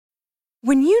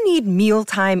When you need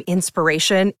mealtime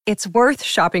inspiration, it's worth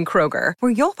shopping Kroger,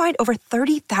 where you'll find over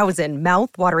 30,000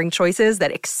 mouth-watering choices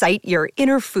that excite your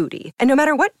inner foodie. And no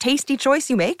matter what tasty choice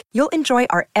you make, you'll enjoy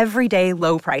our everyday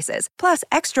low prices, plus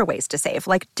extra ways to save,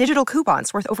 like digital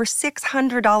coupons worth over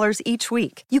 $600 each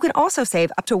week. You can also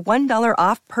save up to $1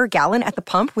 off per gallon at the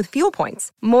pump with fuel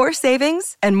points. More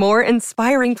savings and more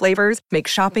inspiring flavors make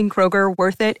shopping Kroger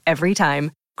worth it every time.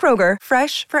 Kroger,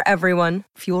 fresh for everyone.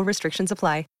 Fuel restrictions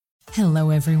apply. Hello,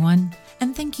 everyone,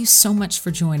 and thank you so much for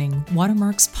joining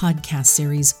Watermark's podcast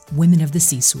series, Women of the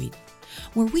C-Suite,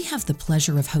 where we have the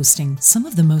pleasure of hosting some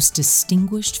of the most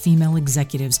distinguished female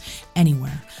executives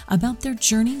anywhere about their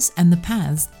journeys and the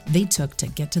paths they took to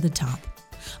get to the top.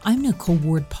 I'm Nicole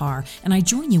Ward-Parr, and I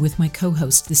join you with my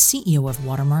co-host, the CEO of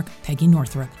Watermark, Peggy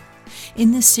Northrup.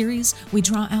 In this series, we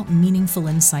draw out meaningful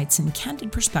insights and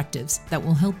candid perspectives that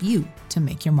will help you to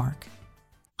make your mark.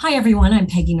 Hi, everyone. I'm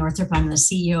Peggy Northrup. I'm the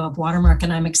CEO of Watermark,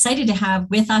 and I'm excited to have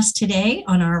with us today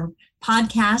on our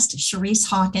podcast, Cherise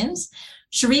Hawkins.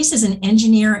 Cherise is an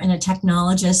engineer and a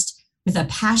technologist with a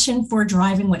passion for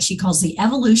driving what she calls the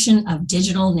evolution of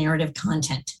digital narrative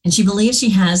content. And she believes she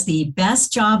has the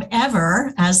best job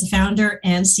ever as the founder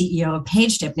and CEO of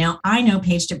PageDip. Now, I know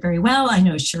PageDip very well. I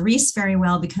know Cherise very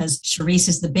well because Cherise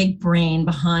is the big brain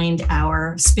behind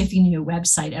our spiffy new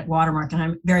website at Watermark. And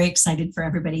I'm very excited for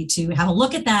everybody to have a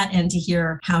look at that and to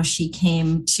hear how she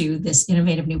came to this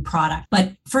innovative new product.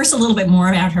 But first, a little bit more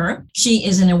about her. She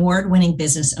is an award-winning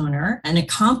business owner, an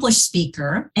accomplished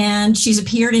speaker, and she's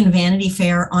appeared in Vanity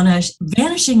Fair on a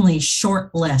vanishingly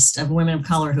short list of women of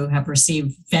color who have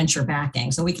received venture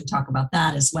backing. So we can talk about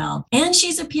that as well. And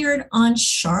she's appeared on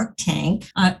Shark Tank,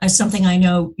 as something I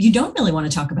know you don't really want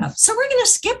to talk about. So we're going to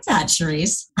skip that,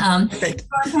 Cherise.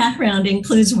 Her background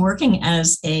includes working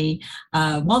as a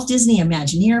Walt Disney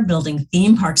Imagineer, building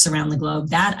theme parks around the globe.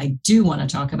 That I do want to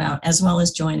talk about, as well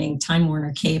as joining Time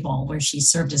Warner Cable, where she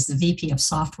served as the VP of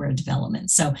Software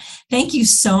Development. So thank you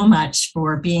so much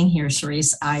for being here,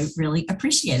 Cherise. I really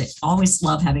appreciate it. Always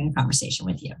love having a conversation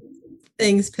with you.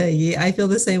 Thanks, Peggy. I feel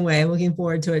the same way. I'm looking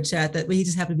forward to a chat that we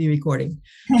just happen to be recording.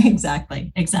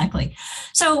 Exactly.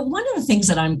 So one of the things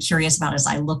that I'm curious about as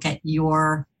I look at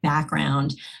your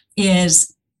background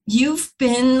is you've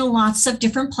been lots of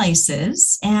different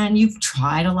places and you've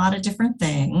tried a lot of different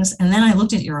things. And then I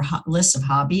looked at your list of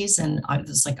hobbies and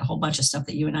there's like a whole bunch of stuff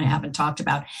that you and I haven't talked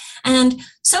about. And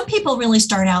some people really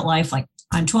start out life like,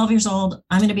 I'm 12 years old,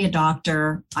 I'm going to be a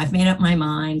doctor, I've made up my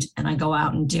mind, and I go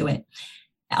out and do it.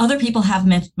 Other people have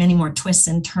many more twists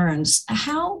and turns.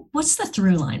 What's the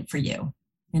through line for you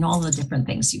in all the different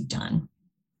things you've done?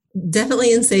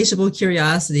 Definitely insatiable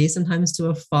curiosity, sometimes to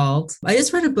a fault. I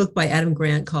just read a book by Adam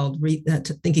Grant called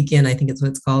Think Again, I think it's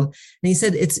what it's called. And he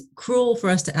said, it's cruel for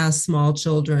us to ask small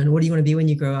children, what do you want to be when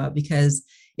you grow up? Because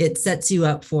it sets you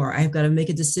up for, I've got to make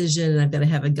a decision and I've got to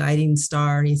have a guiding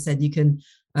star. And he said, you can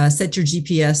set your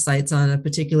GPS sights on a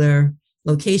particular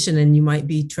location and you might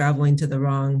be traveling to the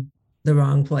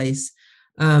wrong place.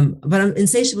 But I'm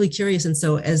insatiably curious. And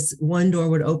so as one door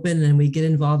would open and we get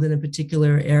involved in a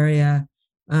particular area,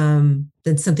 then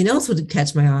something else would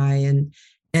catch my eye.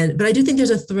 But I do think there's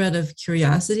a thread of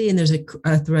curiosity and there's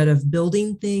a thread of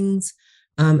building things.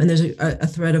 And there's a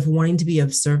thread of wanting to be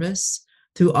of service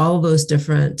through all of those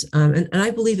different, and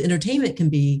I believe entertainment can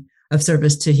be of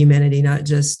service to humanity, not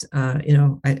just,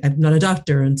 I'm not a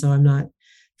doctor, and so I'm not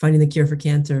finding the cure for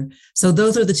cancer. So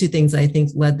those are the two things I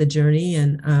think led the journey.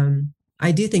 And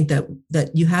I do think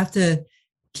that you have to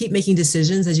keep making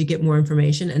decisions as you get more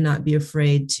information and not be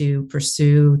afraid to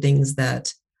pursue things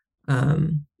that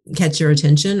catch your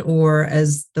attention, or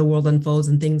as the world unfolds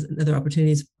and things and other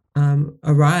opportunities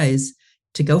arise,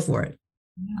 to go for it.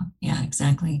 Yeah,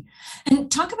 exactly.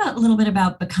 And talk about a little bit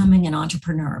about becoming an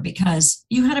entrepreneur, because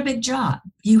you had a big job.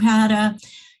 You had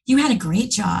a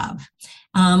great job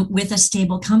with a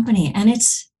stable company. And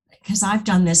it's because I've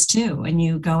done this too. And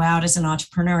you go out as an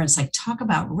entrepreneur, it's like, talk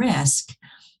about risk.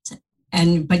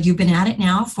 But you've been at it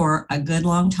now for a good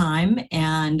long time,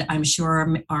 and I'm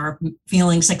sure are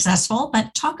feeling successful.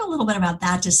 But talk a little bit about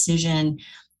that decision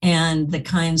and the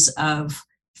kinds of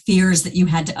fears that you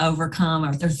had to overcome.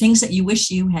 Are there things that you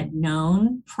wish you had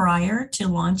known prior to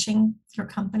launching your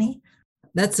company?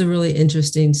 That's a really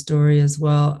interesting story as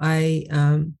well. I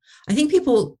think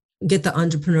people get the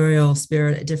entrepreneurial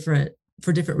spirit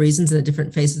for different reasons and at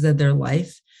different phases of their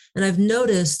life. And I've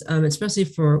noticed, especially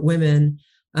for women,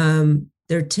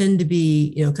 there tend to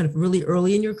be, kind of really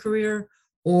early in your career,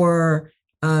 or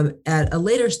at a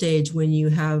later stage when you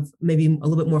have maybe a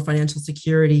little bit more financial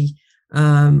security,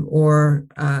 or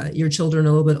your children a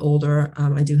little bit older.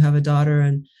 I do have a daughter,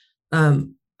 and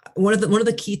one of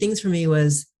the key things for me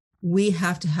was we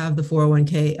have to have the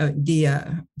 401k,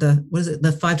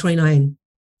 the 529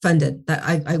 funded. That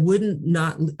I wouldn't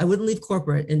leave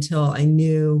corporate until I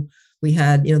knew we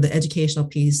had, the educational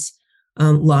piece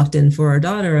locked in for our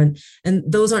daughter. And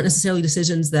those aren't necessarily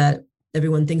decisions that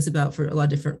everyone thinks about for a lot of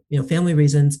different, family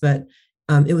reasons, but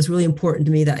it was really important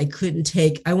to me that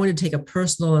I wanted to take a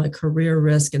personal and a career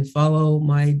risk and follow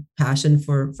my passion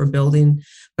for building,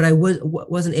 but I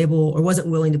wasn't able or wasn't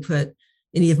willing to put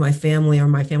any of my family or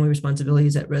my family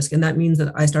responsibilities at risk. And that means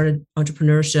that I started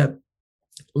entrepreneurship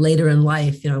later in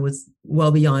life. I was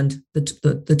well beyond the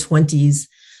 20s.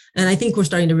 And I think we're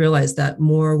starting to realize that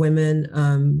more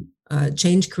women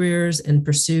change careers and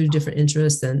pursue different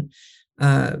interests and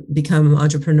become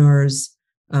entrepreneurs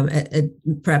at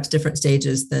perhaps different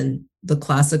stages than the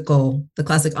classic on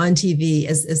TV,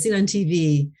 as seen on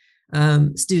TV,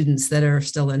 students that are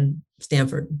still in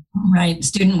Stanford. Right.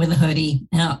 Student with a hoodie.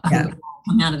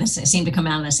 Seem to come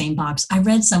out of the same box. I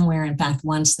read somewhere, in fact,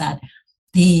 once that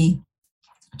the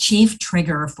chief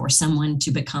trigger for someone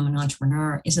to become an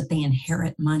entrepreneur is that they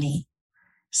inherit money.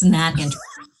 Isn't that interesting?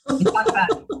 We talk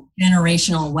about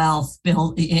generational wealth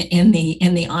built in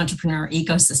the entrepreneur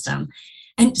ecosystem.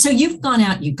 And so you've gone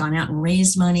out and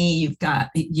raised money. You've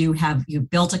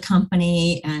built a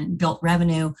company and built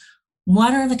revenue.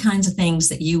 What are the kinds of things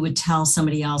that you would tell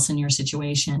somebody else in your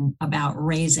situation about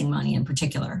raising money in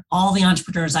particular? All the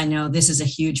entrepreneurs I know, this is a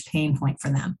huge pain point for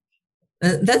them.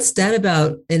 That stat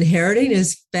about inheriting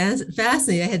is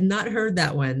fascinating. I had not heard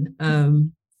that one.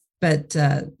 But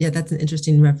that's an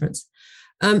interesting reference.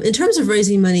 In terms of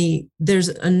raising money, there's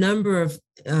a number of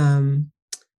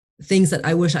things that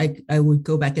I wish I would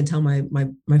go back and tell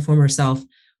my former self.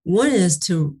 One is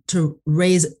to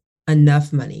raise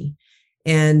enough money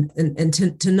and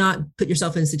to not put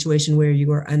yourself in a situation where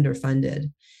you are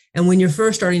underfunded. And when you're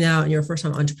first starting out and you're a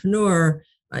first-time entrepreneur,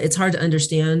 it's hard to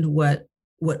understand what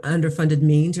underfunded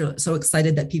means. You're so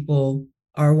excited that people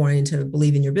are wanting to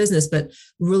believe in your business, but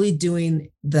really doing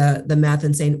the math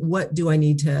and saying, what do I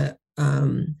need to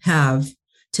have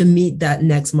to meet that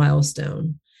next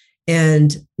milestone?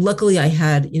 And luckily I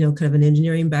had, kind of an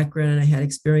engineering background, and I had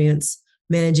experience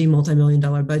managing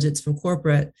multi-million-dollar budgets from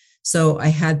corporate. So I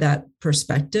had that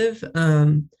perspective.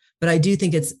 But I do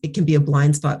think it can be a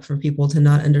blind spot for people to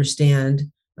not understand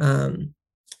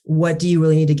what do you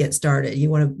really need to get started. You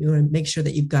want to make sure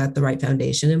that you've got the right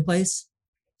foundation in place.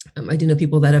 I do know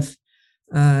people that have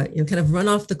kind of run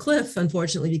off the cliff,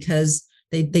 unfortunately, because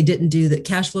they didn't do that.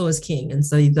 Cash flow is king, and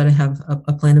so you've got to have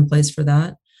a plan in place for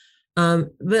that.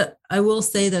 But I will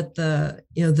say that the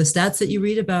stats that you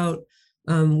read about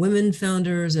women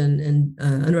founders and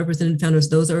underrepresented founders,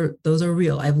 those are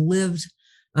real. I've lived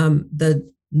the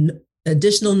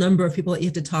additional number of people that you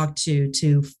have to talk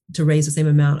to raise the same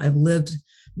amount. I've lived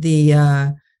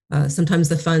the sometimes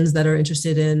the funds that are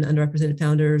interested in underrepresented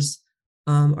founders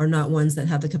are not ones that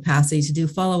have the capacity to do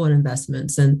follow-on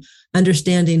investments, and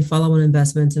understanding follow-on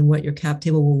investments and what your cap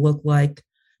table will look like,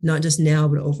 not just now,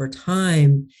 but over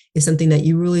time, is something that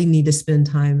you really need to spend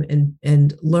time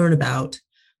and learn about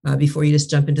before you just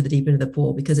jump into the deep end of the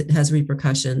pool, because it has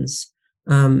repercussions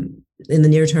in the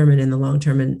near term and in the long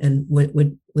term, and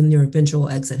when your eventual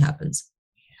exit happens.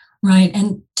 Right.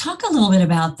 And talk a little bit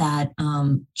about that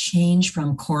change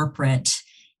from corporate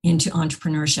into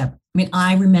entrepreneurship. I mean,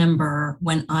 I remember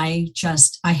when I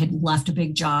had left a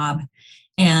big job,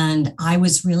 and I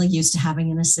was really used to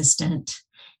having an assistant,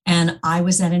 and I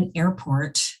was at an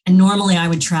airport, and normally I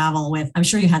would travel with, I'm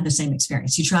sure you had the same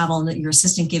experience. You travel and your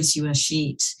assistant gives you a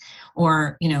sheet,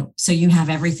 or, so you have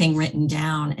everything written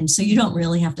down. And so you don't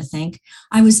really have to think.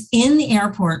 I was in the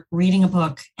airport reading a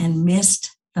book and missed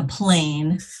the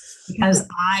plane because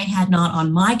I had not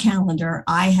on my calendar,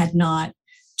 I had not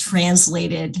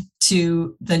translated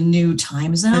to the new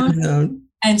time zone.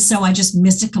 And so I just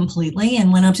missed it completely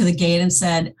and went up to the gate and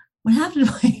said, what happened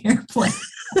to my airplane?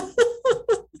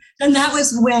 And that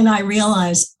was when I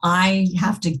realized I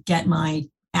have to get my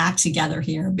act together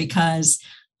here, because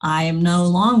I am no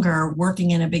longer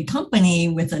working in a big company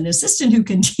with an assistant who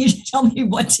can tell me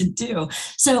what to do.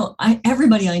 So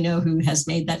everybody I know who has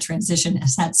made that transition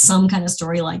has had some kind of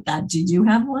story like that. Do you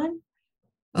have one?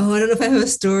 Oh, I don't know if I have a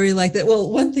story like that. Well,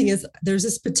 one thing is there's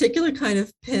this particular kind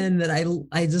of pen that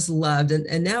I just loved.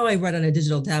 And now I write on a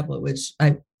digital tablet, which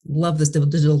I love this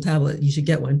digital tablet. You should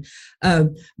get one.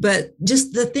 But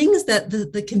just the things that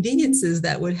the conveniences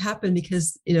that would happen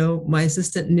because, my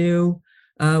assistant knew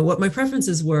what my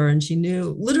preferences were. And she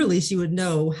knew, literally, she would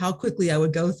know how quickly I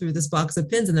would go through this box of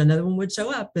pins and another one would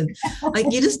show up. And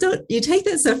like, you take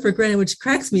that stuff for granted, which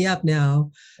cracks me up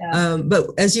now. Yeah. But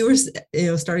as you were,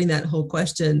 starting that whole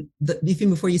question, even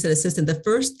before you said assistant, the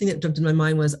first thing that jumped in my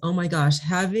mind was, oh my gosh,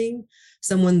 having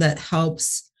someone that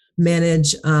helps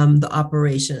manage the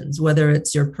operations, whether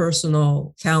it's your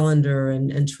personal calendar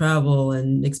and travel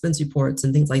and expense reports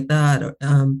and things like that,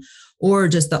 or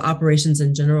just the operations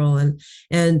in general.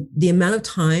 And the amount of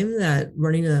time that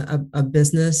running a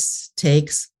business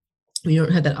takes when you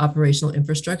don't have that operational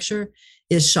infrastructure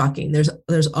is shocking.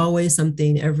 There's always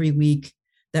something every week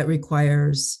that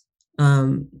requires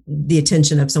the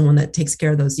attention of someone that takes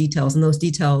care of those details. And those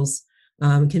details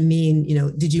can mean,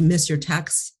 did you miss your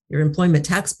employment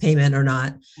tax payment or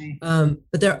not? Right.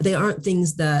 But they aren't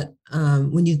things that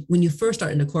when you first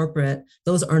start into corporate,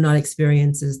 those are not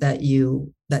experiences that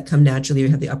come naturally or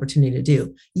have the opportunity to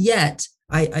do. Yet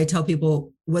I tell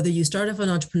people, whether you start off in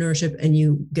entrepreneurship and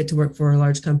you get to work for a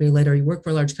large company later, or you work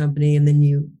for a large company and then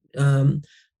you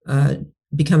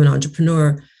become an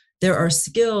entrepreneur, there are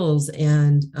skills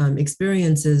and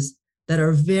experiences that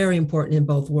are very important in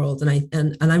both worlds.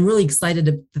 And I'm really excited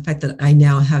at the fact that I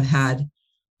now have had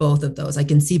both of those. I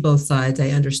can see both sides. I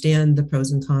understand the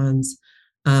pros and cons.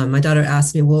 My daughter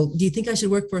asked me, well, do you think I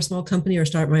should work for a small company or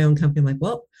start my own company? I'm like,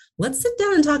 well, let's sit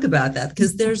down and talk about that,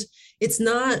 because it's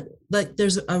not like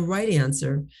there's a right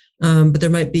answer, but there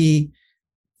might be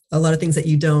a lot of things that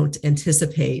you don't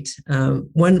anticipate.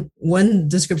 One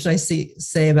description I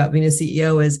say about being a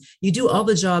CEO is you do all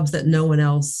the jobs that no one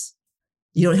else,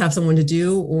 you don't have someone to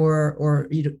do or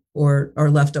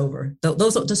are left over.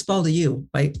 Those don't just fall to you,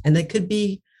 right? And that could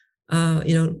be,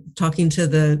 talking to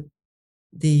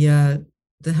the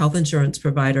health insurance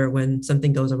provider when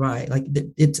something goes awry. Like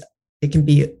it can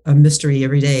be a mystery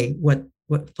every day what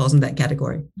falls in that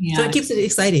category. Yeah. So it keeps it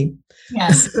exciting.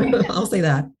 Yes, I'll say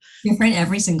that. Different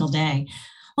every single day.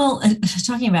 Well,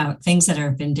 talking about things that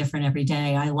have been different every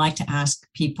day, I like to ask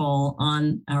people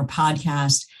on our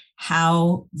podcast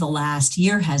how the last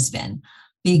year has been,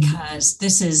 because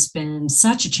this has been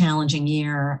such a challenging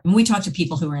year. And we talk to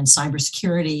people who are in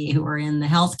cybersecurity, who are in the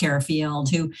healthcare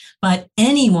field, but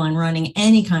anyone running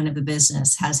any kind of a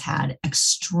business has had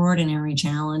extraordinary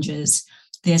challenges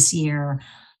this year.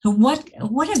 So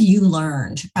what have you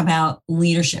learned about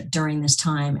leadership during this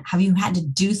time? Have you had to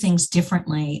do things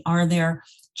differently? Are there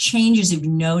changes you've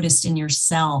noticed in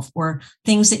yourself or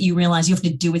things that you realize you have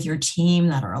to do with your team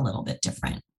that are a little bit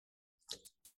different?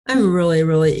 I'm really,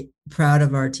 really proud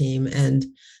of our team. And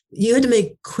you had to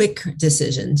make quick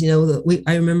decisions.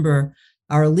 I remember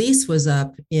our lease was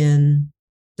up in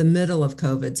the middle of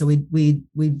COVID. So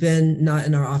we'd been not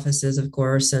in our offices, of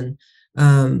course. And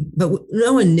but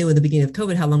no one knew at the beginning of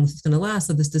COVID how long this was going to last.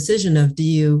 So this decision of do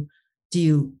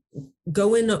you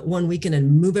go in one weekend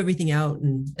and move everything out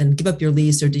and give up your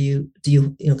lease, or do you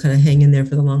kind of hang in there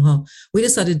for the long haul? We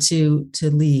decided to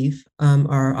leave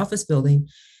our office building,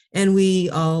 and we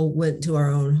all went to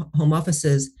our own home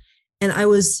offices. And I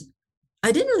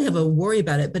didn't really have a worry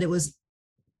about it, but it was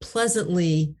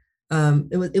pleasantly.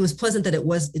 It was pleasant that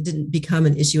it didn't become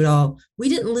an issue at all. We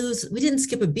didn't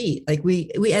skip a beat. Like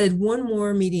we added one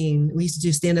more meeting. We used to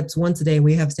do stand-ups once a day.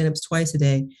 We have stand-ups twice a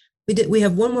day. We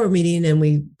have one more meeting, and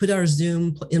we put our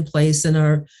Zoom in place and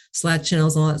our Slack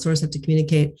channels and all that sort of stuff to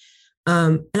communicate.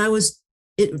 And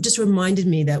it just reminded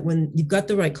me that when you've got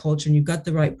the right culture and you've got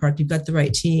the right product, you've got the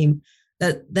right team,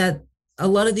 that a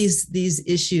lot of these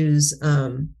issues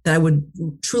that I would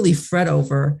truly fret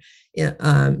over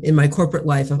in my corporate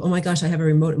life of, oh my gosh, I have a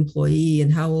remote employee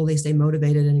and how will they stay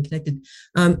motivated and connected?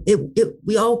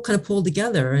 We all kind of pulled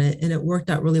together, and it worked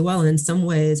out really well. And in some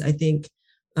ways, I think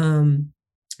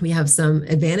we have some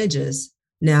advantages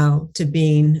now to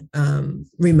being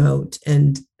remote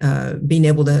and being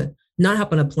able to not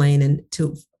hop on a plane and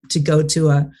to go to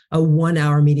a 1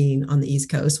 hour meeting on the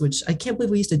East Coast, which I can't believe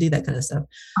we used to do that kind of stuff.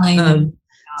 I know.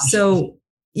 So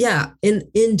yeah,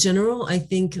 in general, I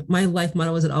think my life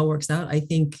motto is it all works out. I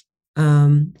think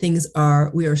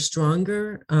we are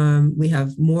stronger. We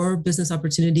have more business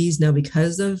opportunities now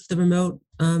because of the remote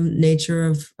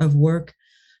nature of work.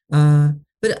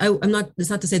 But it's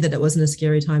not to say that it wasn't a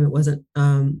scary time. It wasn't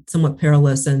somewhat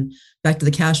perilous. And back to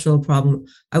the cash flow problem,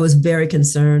 I was very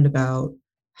concerned about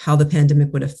how the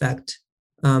pandemic would affect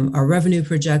our revenue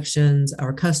projections,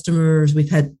 our customers. We've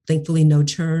had, thankfully, no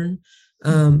churn.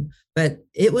 But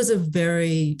it was a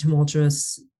very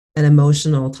tumultuous and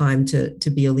emotional time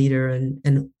to be a leader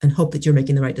and hope that you're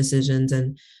making the right decisions,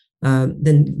 and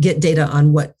then get data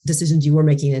on what decisions you were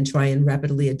making and try and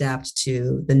rapidly adapt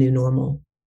to the new normal.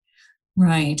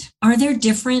 Right. Are there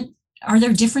different Are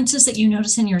there differences that you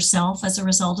notice in yourself as a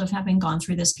result of having gone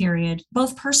through this period,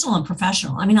 both personal and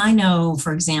professional? I mean, I know,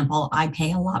 for example, I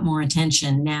pay a lot more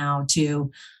attention now to,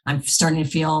 I'm starting to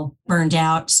feel burned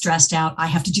out, stressed out. I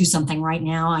have to do something right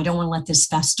now. I don't want to let this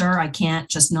fester. I can't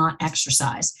just not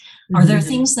exercise. Are there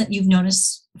things that you've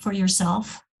noticed for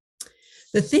yourself?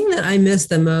 The thing that I miss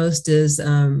the most is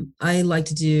I like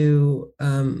to do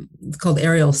it's called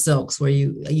aerial silks, where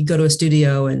you go to a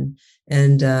studio and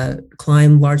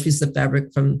climb large pieces of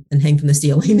fabric and hang from the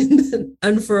ceiling and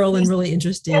unfurl in really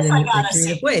interesting and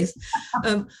creative ways.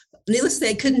 Needless to say,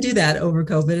 I couldn't do that over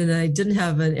COVID, and I didn't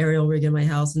have an aerial rig in my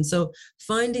house. And so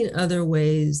finding other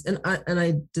ways, and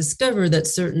I discovered that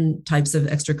certain types of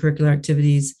extracurricular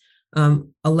activities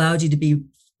allowed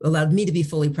me to be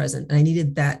fully present. And I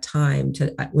needed that time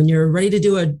when you're ready to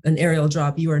do an aerial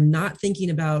drop, you are not thinking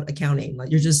about accounting. Like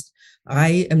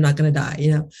I am not going to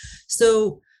die,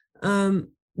 So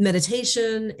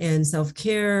meditation and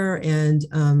self-care and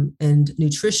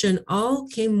nutrition all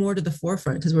came more to the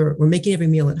forefront because we're making every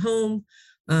meal at home,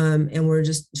 and we're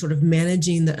just sort of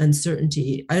managing the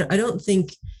uncertainty. I don't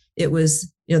think it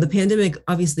was, the pandemic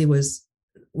obviously was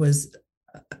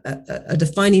a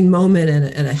defining moment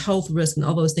and a health risk and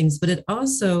all those things, but it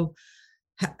also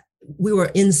we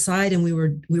were inside and we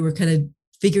were kind of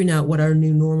figuring out what our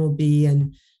new normal be,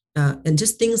 and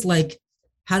just things like,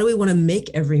 how do we want to make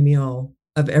every meal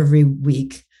of every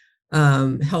week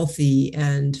healthy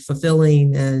and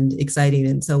fulfilling and exciting?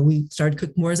 And so we started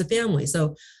cooking more as a family.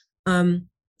 So I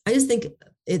just think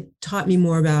it taught me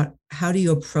more about how do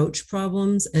you approach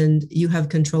problems, and you have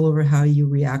control over how you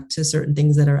react to certain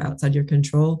things that are outside your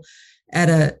control.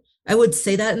 I would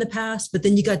say that in the past, but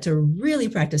then you got to really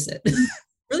practice it,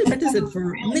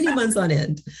 for many months on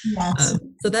end. Yes.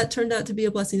 So that turned out to be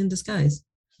a blessing in disguise.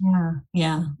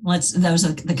 Yeah. Those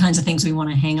are the kinds of things we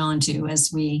want to hang on to as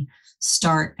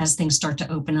things start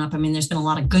to open up. I mean, there's been a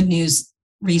lot of good news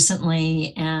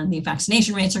recently, and the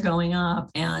vaccination rates are going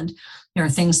up, and there are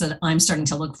things that I'm starting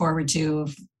to look forward to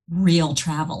of real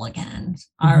travel again.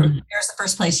 Where's the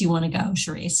first place you want to go,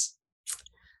 Cherise?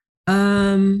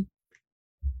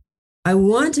 I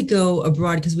want to go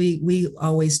abroad because we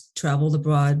always traveled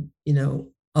abroad,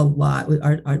 a lot.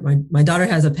 My daughter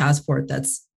has a passport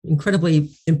that's incredibly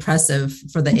impressive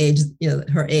for the age,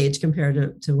 her age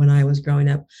compared to when I was growing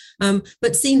up.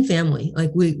 But seeing family,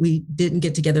 like we didn't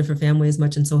get together for family as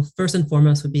much. And so first and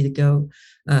foremost would be to go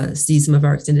see some of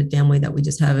our extended family that we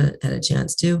just haven't had a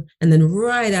chance to. And then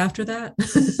right after that,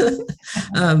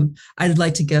 I'd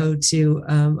like to go to,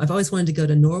 I've always wanted to go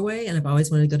to Norway, and I've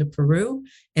always wanted to go to Peru.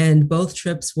 And both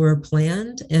trips were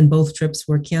planned and both trips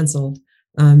were canceled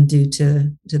due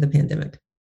to the pandemic.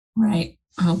 Right.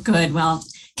 Oh, good. Well,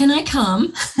 can I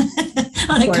come?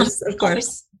 Of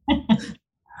course.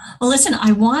 Well, listen,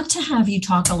 I want to have you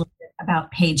talk a little bit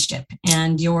about PageDip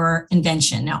and your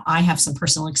invention. Now, I have some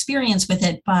personal experience with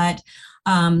it, but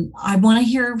I want to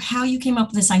hear how you came up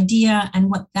with this idea and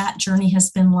what that journey has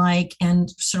been like, and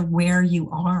sort of where you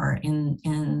are in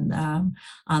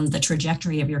the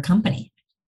trajectory of your company.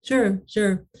 Sure.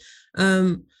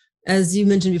 As you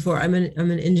mentioned before, I'm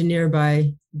an engineer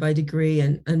by degree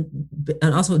and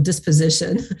also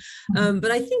disposition. But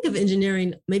I think of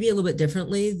engineering maybe a little bit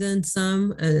differently than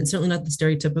some, and certainly not the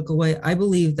stereotypical way. I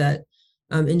believe that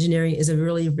engineering is a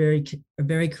really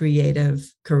very creative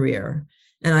career.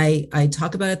 And I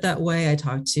talk about it that way. I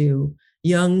talk to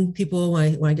young people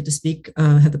when I get to speak,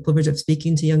 have the privilege of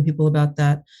speaking to young people about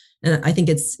that. And I think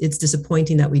it's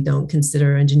disappointing that we don't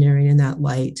consider engineering in that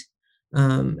light.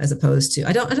 As opposed to,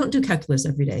 I don't do calculus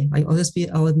every day.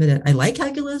 I'll admit it. I like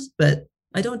calculus, but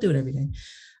I don't do it every day.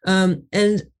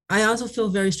 And I also feel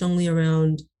very strongly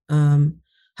around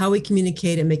how we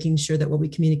communicate and making sure that what we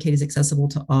communicate is accessible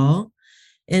to all.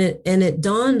 And it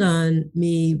dawned on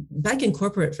me back in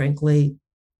corporate, frankly,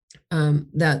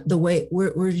 that the way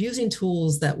we're using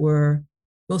tools that were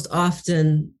most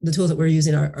often the tools that we're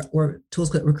using were tools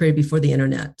that were created before the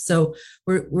internet. So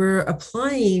we're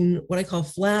applying what I call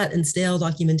flat and stale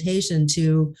documentation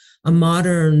to a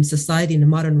modern society and a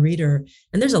modern reader.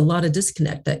 And there's a lot of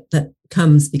disconnect that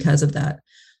comes because of that.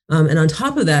 And on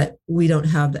top of that, we don't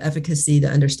have the efficacy to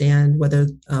understand whether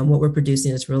what we're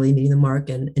producing is really meeting the mark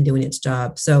and doing its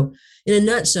job. So in a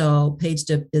nutshell,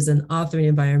 PageDip is an authoring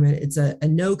environment. It's a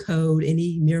no code,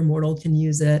 any mere mortal can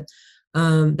use it.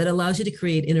 That allows you to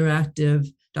create interactive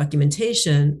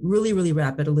documentation really, really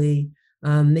rapidly,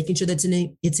 making sure that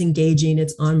it's engaging,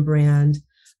 it's on brand,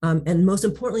 and most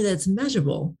importantly, that it's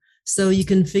measurable. So you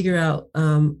can figure out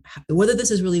whether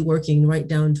this is really working right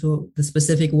down to the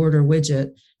specific word or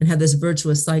widget, and have this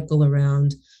virtuous cycle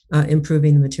around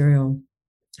improving the material.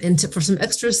 for some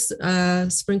extra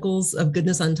sprinkles of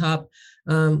goodness on top,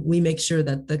 we make sure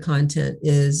that the content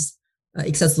is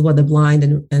accessible by the blind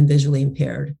and visually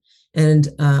impaired. And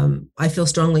I feel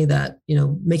strongly that,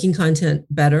 making content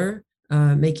better,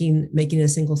 making it a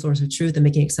single source of truth and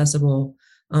making it accessible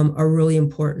are really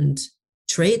important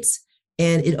traits.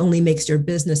 And it only makes your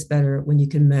business better when you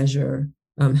can measure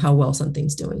how well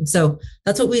something's doing. So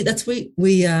that's what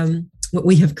we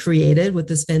have created with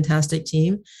this fantastic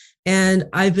team. And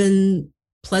I've been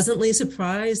pleasantly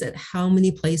surprised at how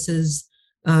many places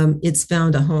it's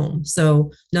found a home.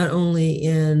 So not only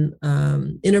in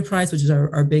enterprise, which is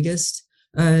our biggest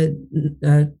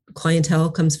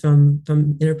clientele comes from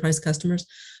enterprise customers,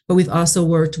 but we've also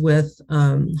worked with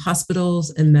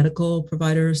hospitals and medical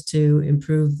providers to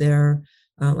improve their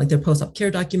post-op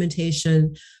care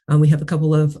documentation. We have a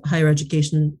couple of higher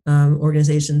education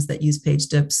organizations that use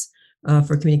PageDips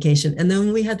for communication. And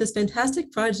then we had this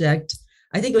fantastic project.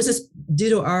 I think it was just due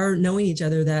to our knowing each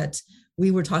other that we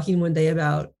were talking one day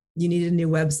about you needed a new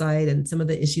website and some of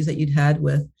the issues that you'd had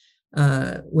with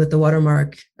the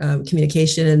Watermark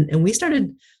communication. And we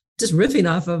started just riffing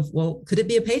off of, well, could it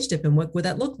be a page dip and what would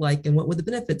that look like and what would the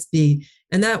benefits be?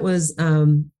 And that was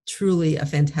truly a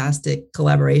fantastic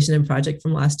collaboration and project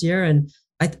from last year. And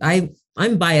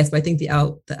I'm biased, but I think the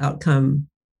outcome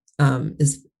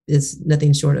is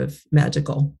nothing short of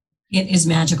magical. It is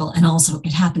magical. And also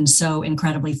it happened so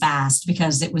incredibly fast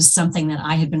because it was something that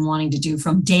I had been wanting to do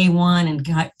from day one and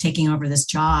taking over this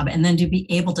job. And then to be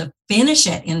able to finish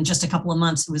it in just a couple of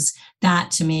months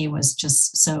to me was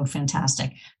just so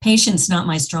fantastic. Patience, not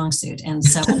my strong suit. And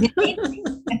so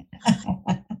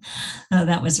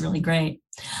that was really great.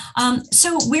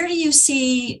 So where do you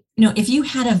see, if you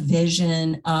had a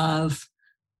vision of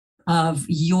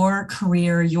your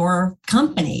career, your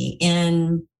company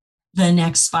in the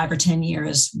next 5 or 10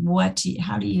 years,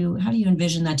 how do you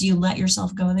envision that? Do you let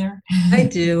yourself go there? I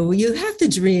do. You have to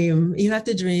dream.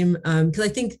 Because I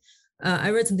think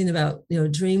I read something about,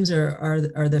 dreams are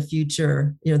the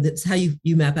future. That's how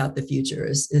you map out the future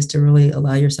is to really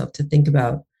allow yourself to think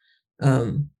about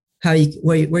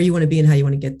where you want to be and how you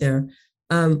want to get there.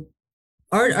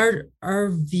 Our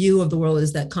view of the world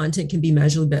is that content can be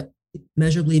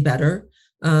measurably better.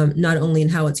 Not only in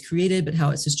how it's created, but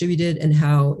how it's distributed and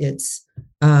how it's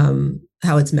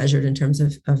measured in terms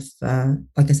of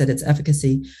like I said, its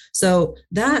efficacy. So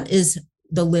that is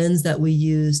the lens that we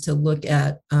use to look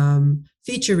at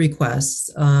feature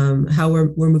requests, how we're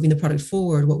moving the product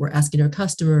forward, what we're asking our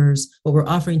customers, what we're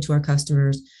offering to our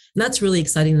customers. And that's really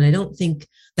exciting. And I don't think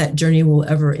that journey will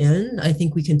ever end. I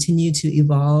think we continue to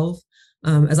evolve.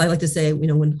 As I like to say,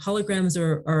 when holograms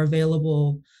are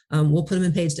available, we'll put them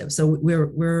in PageDip. So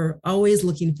we're always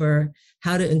looking for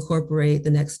how to incorporate the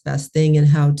next best thing and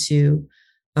how to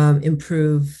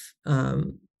improve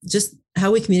just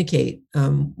how we communicate,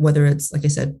 whether it's, like I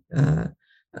said,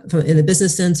 in a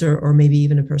business sense or maybe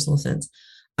even a personal sense.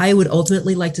 I would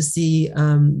ultimately like to see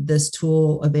this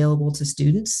tool available to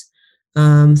students.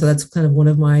 So that's kind of one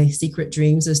of my secret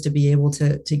dreams, is to be able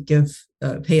to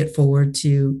pay it forward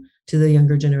to the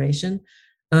younger generation.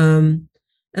 And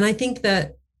I think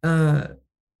that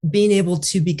being able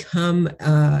to become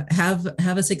have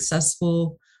a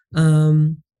successful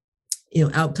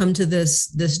outcome to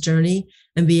this journey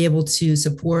and be able to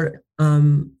support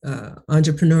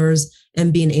entrepreneurs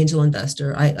and be an angel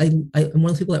investor. I'm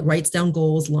one of the people that writes down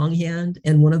goals longhand,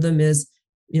 and one of them is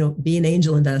be an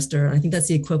angel investor. I think that's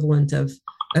the equivalent of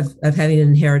having an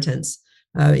inheritance.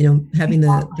 Having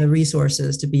the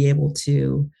resources to be able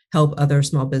to help other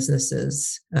small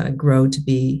businesses grow to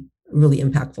be really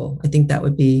impactful. I think that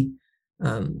would be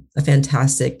a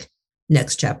fantastic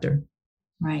next chapter.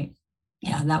 Right.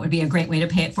 Yeah, that would be a great way to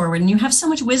pay it forward. And you have so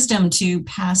much wisdom to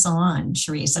pass on,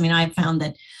 Cherise. I mean, I found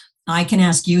that I can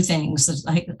ask you things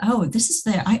like, oh, this is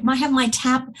I have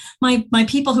my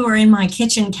people who are in my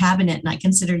kitchen cabinet, and I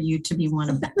consider you to be one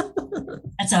of them.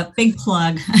 That's a big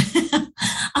plug.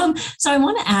 So I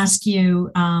want to ask you,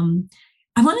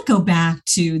 I want to go back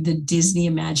to the Disney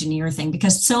Imagineer thing,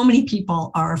 because so many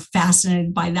people are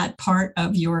fascinated by that part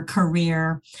of your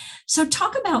career. So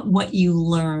talk about what you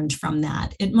learned from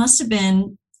that. It must have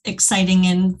been exciting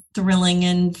and thrilling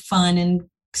and fun and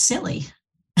silly.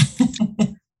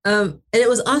 And it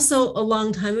was also a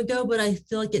long time ago, but I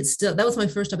feel like that was my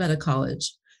first job out of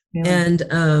college. Yeah.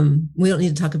 And we don't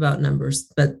need to talk about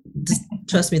numbers, but just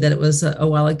trust me that it was a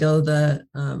while ago.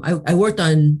 I worked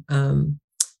on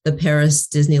the Paris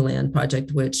Disneyland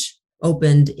project, which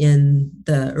opened in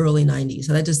the early 90s.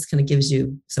 So that just kind of gives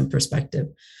you some perspective.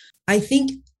 I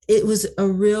think it was a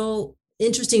real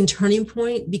interesting turning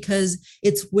point because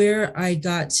it's where I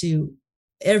got to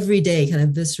every day kind of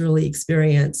viscerally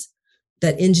experience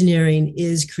that engineering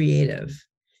is creative,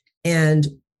 and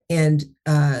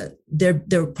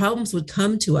their problems would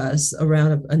come to us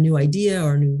around a new idea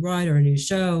or a new ride or a new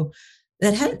show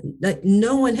that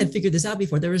no one had figured this out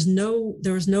before. There was no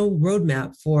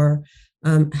roadmap for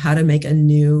how to make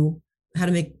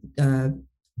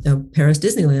Paris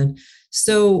Disneyland.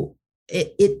 So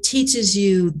it teaches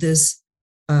you this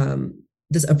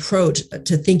this approach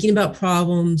to thinking about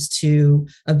problems, to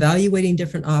evaluating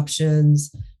different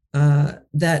options,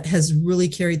 that has really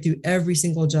carried through every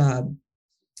single job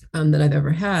that I've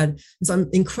ever had. And so I'm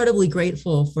incredibly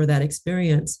grateful for that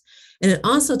experience. And it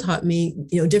also taught me,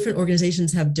 different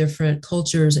organizations have different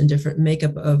cultures and different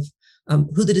makeup of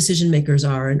who the decision makers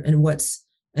are and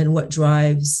what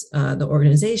drives the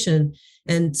organization.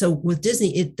 And so with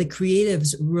Disney, the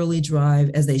creatives really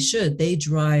drive, as they should, they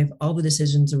drive all the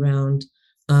decisions around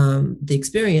the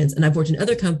experience. And I've worked in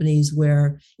other companies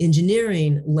where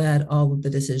engineering led all of the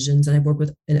decisions. And I've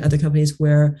worked in other companies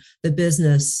where the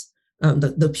business,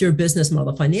 the pure business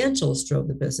model, the financials drove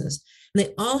the business. And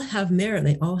they all have merit, and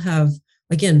they all have,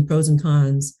 again, pros and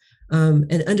cons,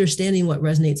 and understanding what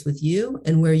resonates with you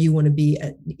and where you want to be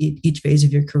at each phase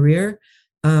of your career.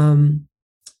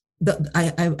 But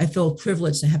I feel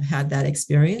privileged to have had that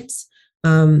experience.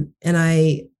 And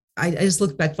I just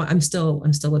look back, I'm still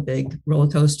a big roller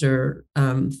coaster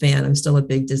fan. I'm still a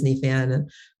big Disney fan.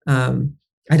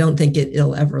 I don't think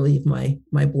it'll ever leave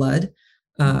my blood.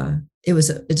 It's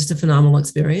just a phenomenal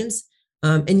experience.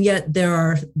 And yet there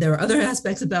are other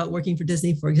aspects about working for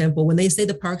Disney. For example, when they say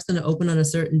the park's going to open on a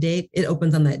certain date, it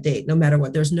opens on that date, no matter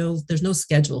what. There's no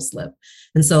schedule slip.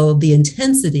 And so the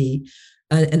intensity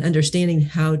and understanding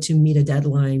how to meet a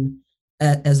deadline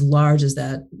as large as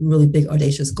that, really big,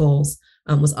 audacious goals,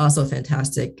 was also a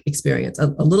fantastic experience. A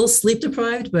little sleep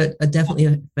deprived, but definitely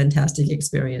a fantastic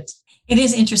experience. It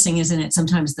is interesting, isn't it?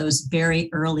 Sometimes those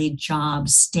very early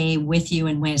jobs stay with you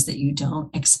in ways that you don't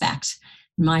expect.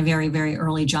 My very, very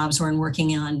early jobs were in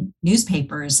working on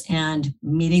newspapers and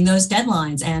meeting those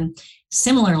deadlines. And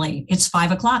similarly, it's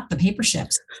 5 o'clock, the paper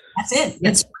ships. That's it.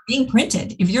 It's being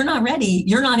printed. If you're not ready,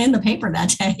 you're not in the paper that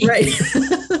day. Right.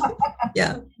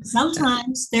 Yeah.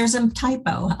 Sometimes there's a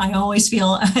typo. I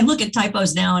look at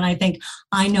typos now and I think,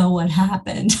 I know what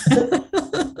happened.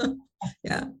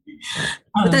 Yeah.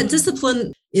 But that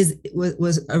discipline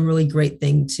was a really great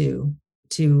thing to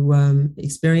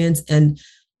experience, and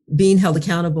being held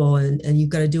accountable, and you've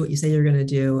got to do what you say you're going to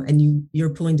do, and you're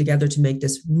pulling together to make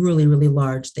this really, really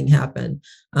large thing happen.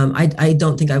 I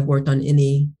don't think I've worked on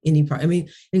any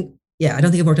project. I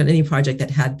don't think I've worked on any project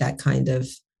that had that kind of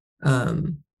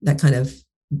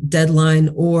deadline,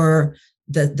 or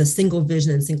the single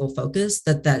vision and single focus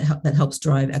that helps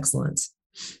drive excellence.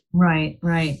 Right.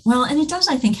 Well, and it does,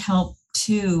 I think, help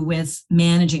too with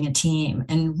managing a team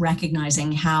and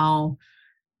recognizing how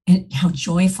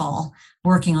joyful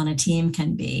working on a team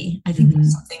can be. I think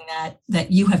that's something that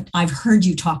I've heard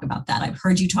you talk about that. I've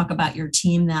heard you talk about your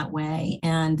team that way.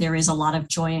 And there is a lot of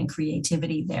joy and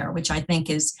creativity there, which I think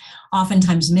is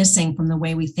oftentimes missing from the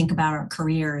way we think about our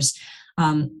careers.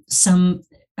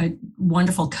 A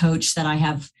wonderful coach that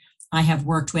I have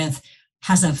worked with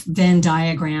has a Venn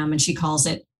diagram, and she calls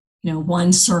it,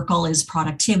 one circle is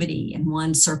productivity and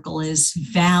one circle is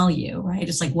value, right?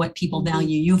 It's like what people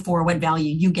value you for, what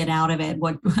value you get out of it,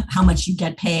 how much you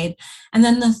get paid. And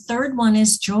then the third one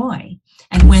is joy.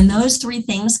 And when those three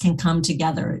things can come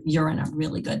together, you're in a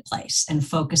really good place, and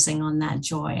focusing on that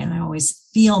joy. And I always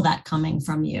feel that coming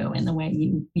from you in the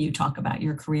way you talk about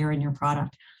your career and your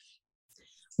product.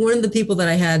 One of the people that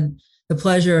I had the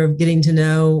pleasure of getting to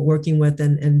know, working with,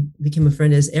 and became a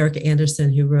friend is Erica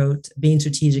Anderson, who wrote Being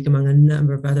Strategic, among a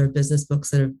number of other business books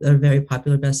that are very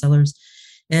popular bestsellers.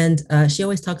 And she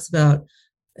always talks about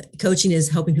coaching is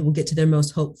helping people get to their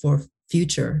most hoped for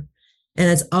future. And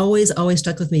it's always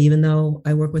stuck with me, even though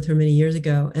I worked with her many years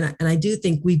ago. And I do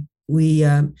think we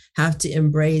have to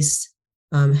embrace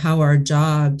how our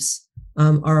jobs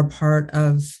are a part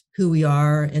of who we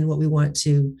are and what we want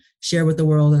to share with the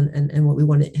world, and what we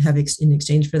want to have in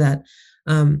exchange for that.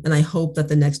 And I hope that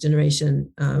the next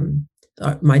generation,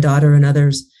 my daughter and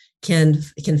others, can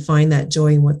find that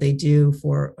joy in what they do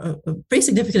for a pretty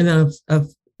significant amount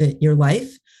of your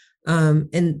life.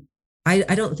 And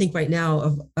I don't think right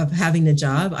now of having a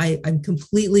job. I'm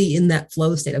completely in that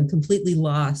flow state. I'm completely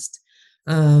lost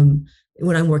when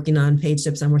I'm working on page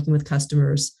tips. I'm working with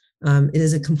customers. It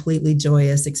is a completely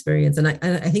joyous experience, and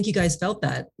I think you guys felt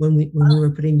that when we were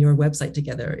putting your website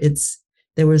together.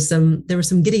 There was some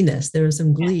giddiness, there was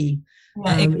some glee,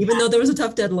 even though there was a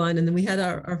tough deadline, and then we had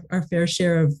our fair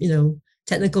share of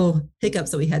technical hiccups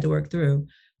that we had to work through.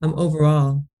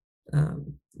 overall, a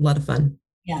lot of fun.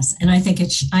 Yes, and I think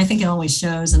it always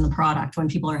shows in the product when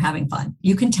people are having fun.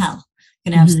 You can tell.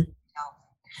 You can absolutely tell.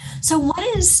 So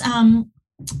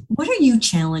what are you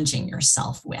challenging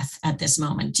yourself with at this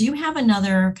moment? Do you have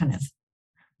another kind of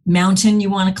mountain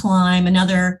you want to climb?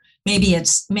 Maybe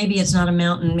it's not a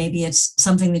mountain, maybe it's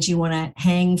something that you want to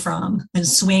hang from and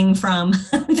swing from.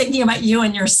 I'm thinking about you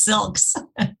and your silks.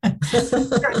 A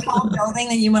tall building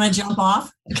that you want to jump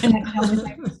off, connect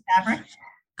with fabric.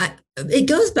 It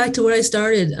goes back to where I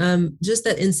started, just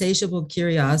that insatiable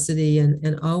curiosity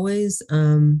and always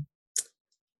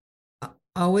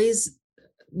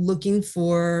looking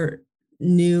for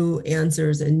new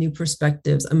answers and new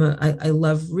perspectives. I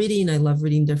love reading. I love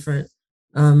reading different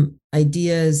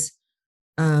ideas.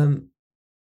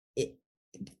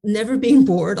 Never being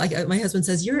bored. Like my husband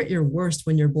says, you're at your worst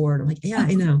when you're bored. I'm like, yeah,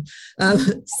 I know.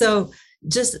 So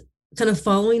just kind of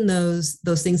following those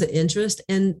things that interest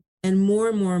and more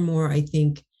and more and more, I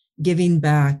think, giving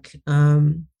back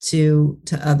to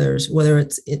others, whether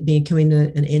it's becoming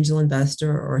an angel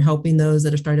investor or helping those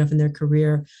that are starting off in their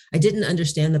career. I didn't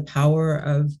understand the power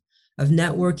of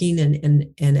networking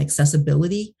and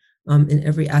accessibility in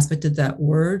every aspect of that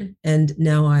word. And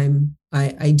now I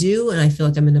do, and I feel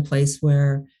like I'm in a place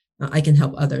where I can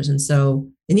help others. And so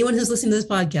anyone who's listening to this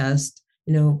podcast,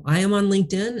 I am on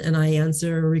LinkedIn and I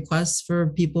answer requests for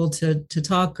people to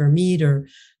talk or meet or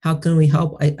how can we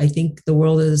help. I think the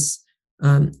world is,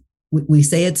 we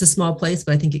say it's a small place,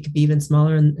 but I think it could be even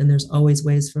smaller. And there's always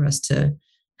ways for us to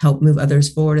help move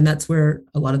others forward. And that's where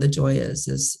a lot of the joy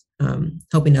is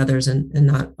helping others and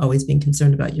not always being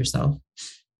concerned about yourself.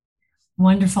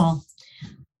 Wonderful.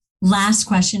 Last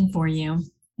question for you.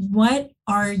 What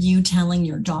are you telling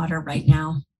your daughter right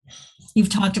now? You've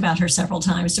talked about her several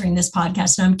times during this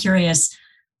podcast, and I'm curious,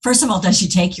 first of all, does she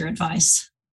take your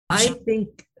advice? I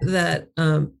think that,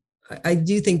 I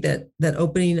do think that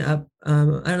opening up, I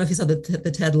don't know if you saw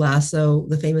the Ted Lasso,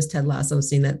 the famous Ted Lasso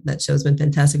scene, that show's been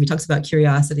fantastic. He talks about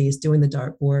curiosities, doing the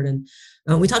dartboard. And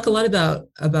we talk a lot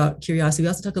about curiosity. We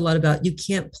also talk a lot about you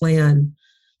can't plan.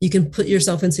 You can put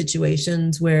yourself in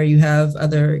situations where you have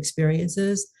other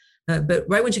experiences. But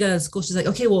right when she got out of school, she's like,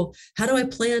 okay, well, how do I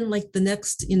plan like the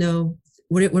next,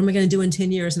 what am I going to do in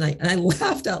 10 years? And I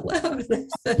laughed out loud. And I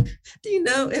said, do you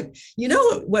know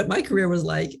what my career was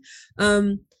like?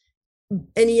 And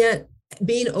yet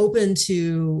being open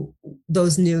to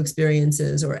those new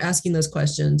experiences or asking those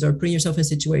questions or putting yourself in a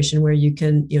situation where you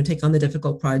can, take on the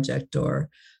difficult project or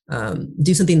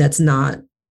do something that's not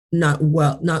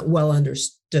well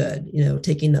understood,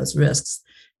 taking those risks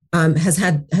has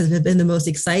been the most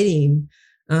exciting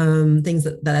things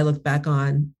that I look back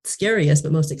on, scariest,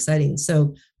 but most exciting.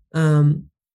 So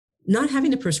not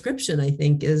having a prescription, I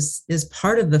think, is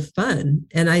part of the fun.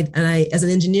 And I, as an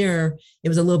engineer, it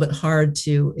was a little bit hard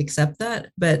to accept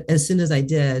that. But as soon as I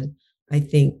did, I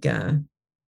think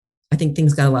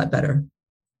things got a lot better.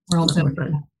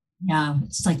 Yeah,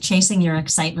 it's like chasing your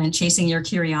excitement, chasing your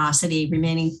curiosity,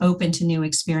 remaining open to new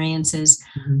experiences.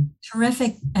 Mm-hmm.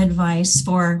 Terrific advice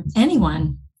for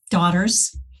anyone,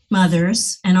 daughters,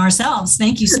 mothers, and ourselves.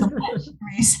 Thank you so much,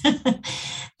 Grace.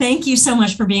 Thank you so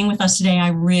much for being with us today. I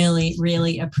really,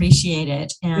 really appreciate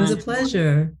it. And it was a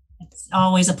pleasure. It's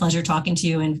always a pleasure talking to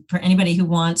you. And for anybody who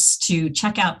wants to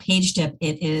check out PageDip,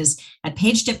 it is at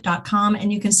pagedip.com,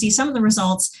 and you can see some of the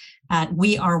results at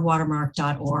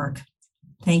wearewatermark.org.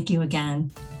 Thank you again.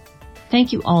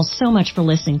 Thank you all so much for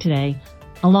listening today.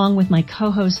 Along with my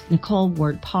co-host, Nicole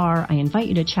Ward-Parr, I invite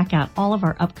you to check out all of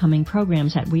our upcoming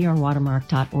programs at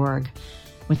wearewatermark.org.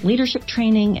 With leadership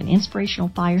training and inspirational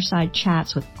fireside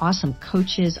chats with awesome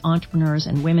coaches, entrepreneurs,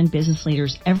 and women business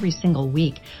leaders every single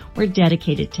week, we're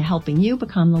dedicated to helping you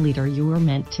become the leader you were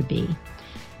meant to be.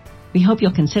 We hope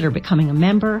you'll consider becoming a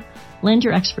member, lend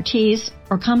your expertise,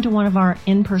 or come to one of our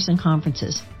in-person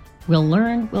conferences. We'll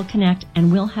learn, we'll connect,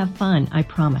 and we'll have fun, I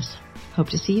promise. Hope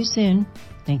to see you soon.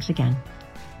 Thanks again.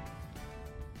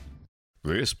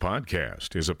 This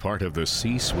podcast is a part of the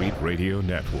C-Suite Radio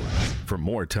Network. For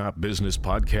more top business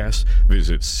podcasts,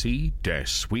 visit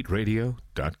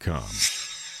c-suiteradio.com.